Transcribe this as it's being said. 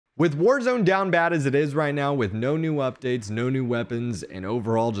With Warzone down bad as it is right now, with no new updates, no new weapons, and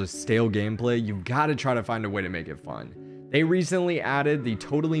overall just stale gameplay, you've got to try to find a way to make it fun. They recently added the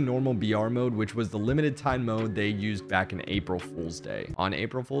totally normal BR mode, which was the limited time mode they used back in April Fool's Day. On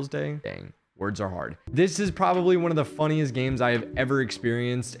April Fool's Day? Dang. Words are hard. This is probably one of the funniest games I have ever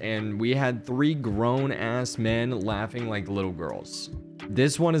experienced, and we had 3 grown-ass men laughing like little girls.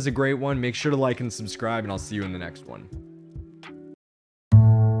 This one is a great one. Make sure to like and subscribe, and I'll see you in the next one.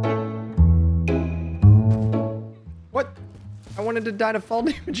 What? I wanted to die to fall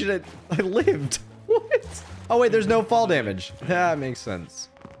damage and I lived. What? Oh wait, there's no fall damage. That makes sense.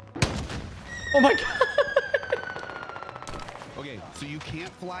 Oh my god. Okay, so you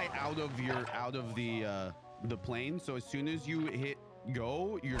can't fly out of the plane. So as soon as you hit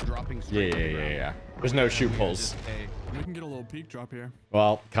go, you're dropping straight. Yeah. There's no shoot pulls. We can get a little peak drop here.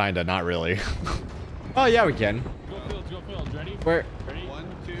 Well, kinda, not really. Oh yeah, we can. Go fields. Ready? Where? Ready?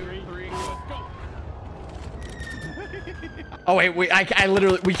 1, 2, 3, let's go. Oh wait, I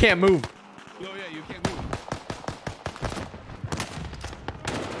literally, we can't move. No, yeah, you can't move.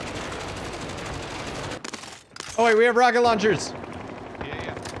 Oh wait, we have rocket launchers.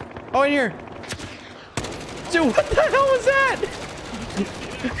 Yeah. Oh, in here. Dude, what the hell was that?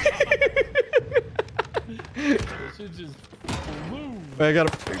 Just move. Wait, I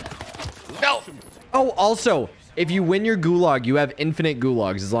gotta. No. Oh, also, if you win your gulag, you have infinite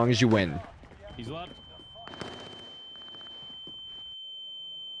gulags as long as you win. He's left.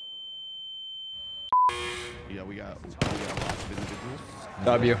 Yeah, we got lots of individuals.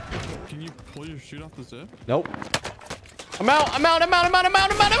 W. Can you pull your chute off the zip? Nope. I'm out. Get me out. This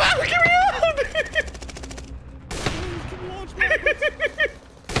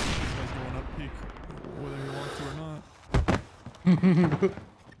guy's going up peak, whether he wants to or not.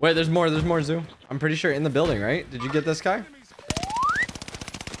 Wait, there's more, Zoo. I'm pretty sure in the building, right? Did you get this guy?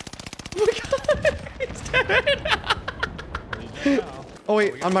 Oh my god. He's dead. Oh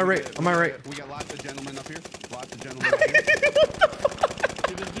wait, on my right. We got lots of gentlemen up here. Lots of gentlemen up here. What the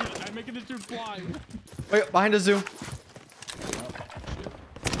fuck? I'm making this dude fly. Wait, behind us, Zoo.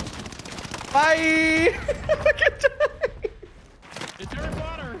 Bye. It's Harry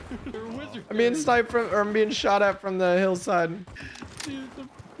Potter. You're a wizard. I'm being sniped from, or I'm being shot at from the hillside. Dude, the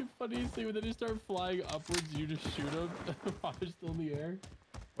funniest thing when they just start flying upwards, you just shoot them while they're still in the air.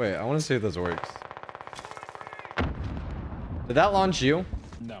 Wait, I want to see if this works. Did that launch you?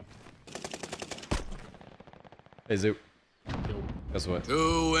 No. Hey, Zoo. Nope. Guess what?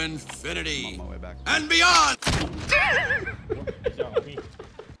 To infinity On my way back. and beyond.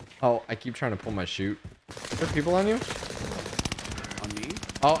 Oh, I keep trying to pull my chute. Are there people on you? On me?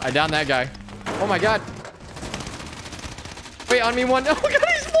 Oh, I downed that guy. Oh my god. Wait, on me one. Oh god,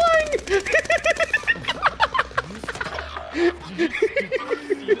 he's flying!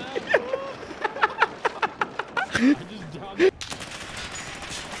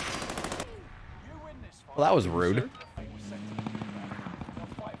 Well, that was rude.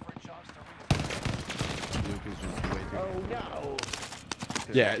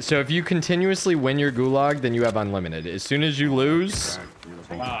 Yeah, so if you continuously win your gulag, then you have unlimited. As soon as you lose,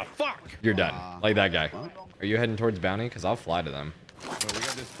 Fuck. you're done. Like that guy. Are you heading towards bounty? Because I'll fly to them. Oh, we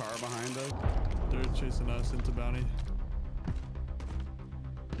got this car behind us. They're chasing us into bounty.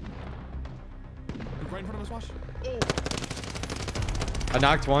 Right in front of us, watch. I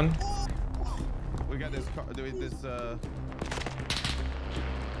knocked one. We got this car.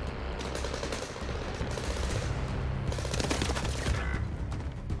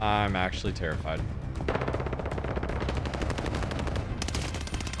 I'm actually terrified.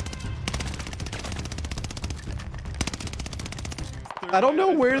 I don't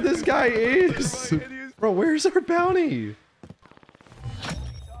know where this guy is. Bro, where's our bounty?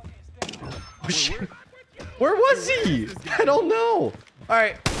 Oh, shit. Where was he? I don't know. All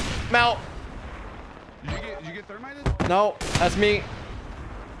right, I'm out. Did you get thermited? No, that's me.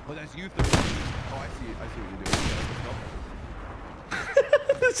 Oh, that's you. Oh, I see what you're doing.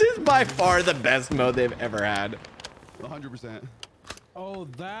 This is by far the best mode they've ever had. 100%. Oh,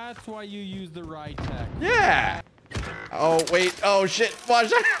 that's why you use the right tech. Yeah. Oh, wait. Oh, shit.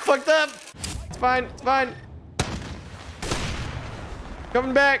 Watch. I fucked up. It's fine. It's fine.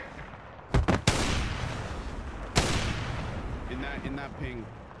 Coming back. In that ping.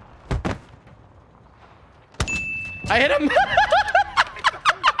 I hit him.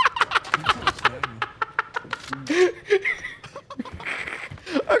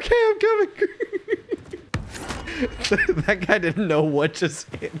 Okay, I'm coming. That guy didn't know what just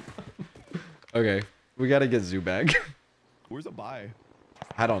hit him. Okay, we gotta get Zoo back. Where's a buy?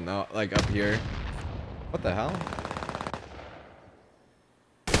 I don't know, like up here. What the hell?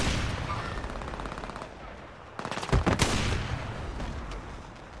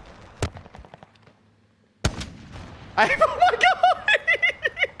 Oh my god!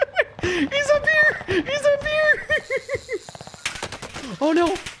 He's up here! He's up here! Oh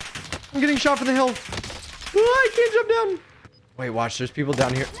no! I'm getting shot from the hill. Oh, I can't jump down. Wait, watch. There's people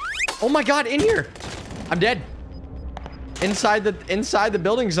down here. Oh my god, in here! I'm dead. Inside the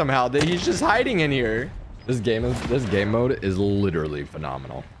building somehow. He's just hiding in here. This game mode is literally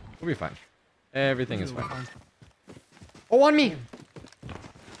phenomenal. We'll be fine. Everything is fine. Oh, on me!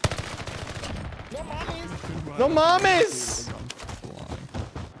 No mames!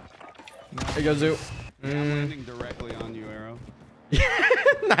 There you go, Zoo. I'm landing directly on you, Arrow.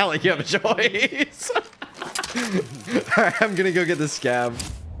 Not like you have a choice. Alright, I'm gonna go get the scab.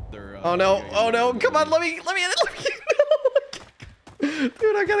 Oh no! Oh no! Come on, let me. No.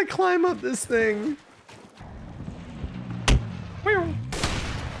 Dude, I gotta climb up this thing.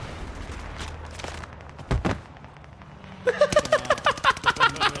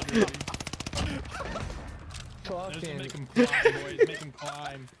 Make him climb, boys. Make him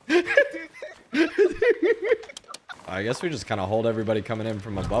climb. I guess we just kind of hold everybody coming in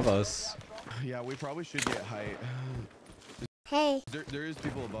from above us. Yeah, we probably should get height. Hey. There is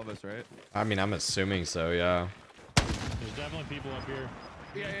people above us, right? I mean, I'm assuming so, yeah. There's definitely people up here.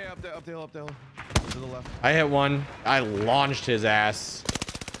 Yeah, up the hill. To the left. I hit one. I launched his ass.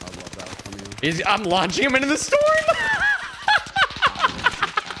 I love that from you. I'm launching him into the storm.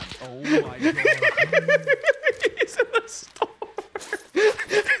 Oh my god. He's in the storm. Dude,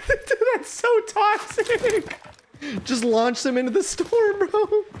 that's so toxic. Just launch them into the storm, bro.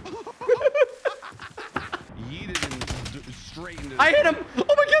 Yeeted him straight into I hit him.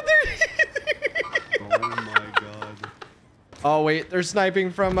 Oh my god, there. Oh my god. Oh wait, they're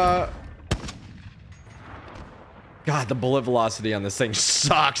sniping from God, the bullet velocity on this thing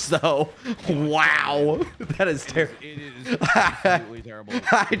sucks though. Wow. That is terrible. It is absolutely terrible.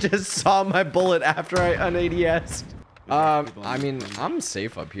 I just saw my bullet after I un-ADS'd. I mean, I'm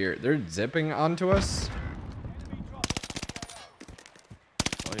safe up here. They're zipping onto us.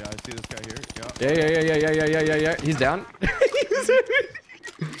 Oh yeah, I see this guy here. Yeah. He's down.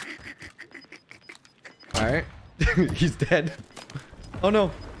 All right. He's dead. Oh no.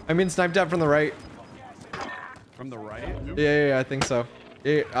 I'm being sniped at from the right. From the right? Yeah, I think so.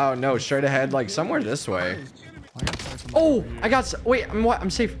 Yeah, oh no, straight ahead, like somewhere this way. Oh, wait, I'm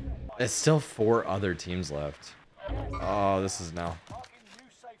safe. There's still 4 other teams left. Oh, this is now.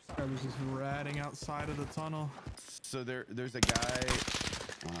 I was just ratting outside of the tunnel. So there's a guy.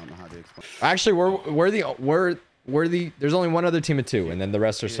 I don't know how to explain. Actually, we're the there's only one other team of 2, and then the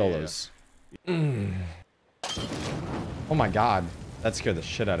rest are solos. Oh my god, that scared the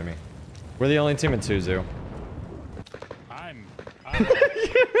shit out of me. We're the only team of 2, Zoo.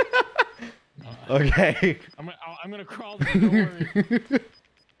 Okay. I'm gonna crawl. Don't worry.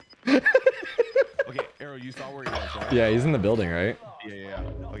 Okay, Arrow, you saw where he was, right? Yeah, he's in the building, right? Yeah.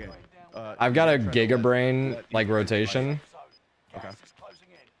 Okay. I've got a Giga Brain like rotation. Okay.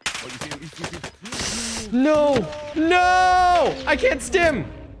 Oh, you see him? No! No! I can't stim!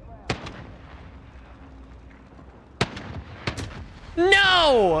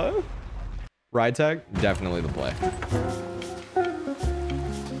 No! Ride tag? Definitely the play.